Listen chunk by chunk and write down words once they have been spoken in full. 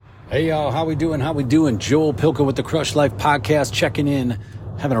Hey y'all, how we doing? Joel Pilka with the Crush Life Podcast checking in,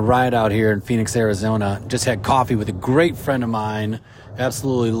 having a ride out here in Phoenix, Arizona. Just had coffee with a great friend of mine.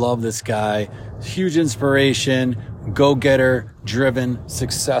 Absolutely love this guy. Huge inspiration, go-getter, driven,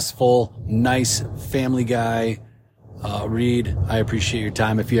 successful, nice family guy. Reed, I appreciate your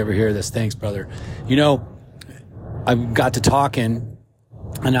time. If you ever hear this, thanks, brother. You know, I got to talking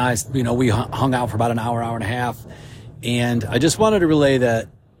and we hung out for about an hour and a half. And I just wanted to relay that,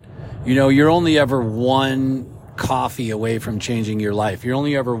 you're only ever one coffee away from changing your life. You're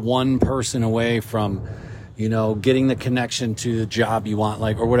only ever one person away from, getting the connection to the job you want,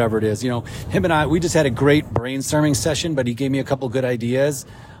 or whatever it is. Him and I, we just had a great brainstorming session, but he gave me a couple good ideas.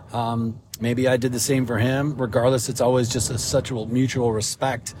 Maybe I did the same for him. Regardless, it's always just such a mutual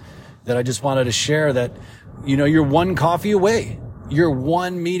respect that I just wanted to share that, you're one coffee away. You're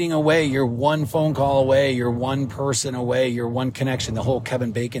one meeting away, you're one phone call away, you're one person away, you're one connection. The whole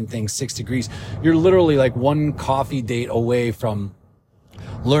Kevin Bacon thing, 6 degrees. You're literally like one coffee date away from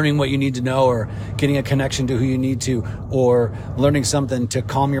learning what you need to know, or getting a connection to who you need to, or learning something to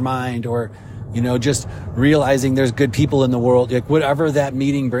calm your mind, or, just realizing there's good people in the world, like whatever that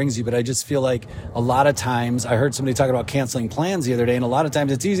meeting brings you. But I just feel like a lot of times, I heard somebody talking about canceling plans the other day, and a lot of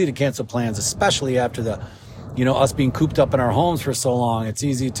times it's easy to cancel plans, especially after us being cooped up in our homes for so long. It's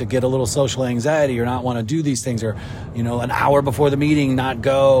easy to get a little social anxiety or not want to do these things, or, an hour before the meeting, not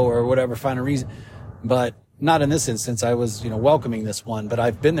go, or whatever, find a reason. But not in this instance. I was, welcoming this one, but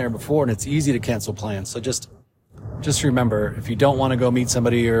I've been there before, and it's easy to cancel plans. So just remember, if you don't want to go meet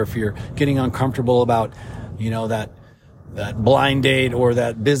somebody, or if you're getting uncomfortable about, that blind date or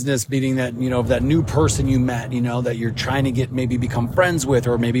that business meeting, that, that new person you met, that you're trying to maybe become friends with,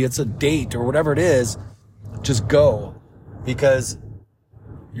 or maybe it's a date or whatever it is, just go, because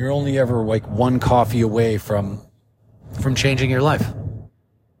you're only ever like one coffee away from changing your life.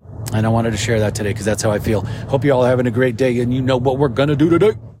 And I wanted to share that today because that's how I feel. Hope you all are having a great day, and you know what we're going to do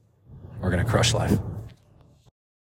today. We're going to crush life.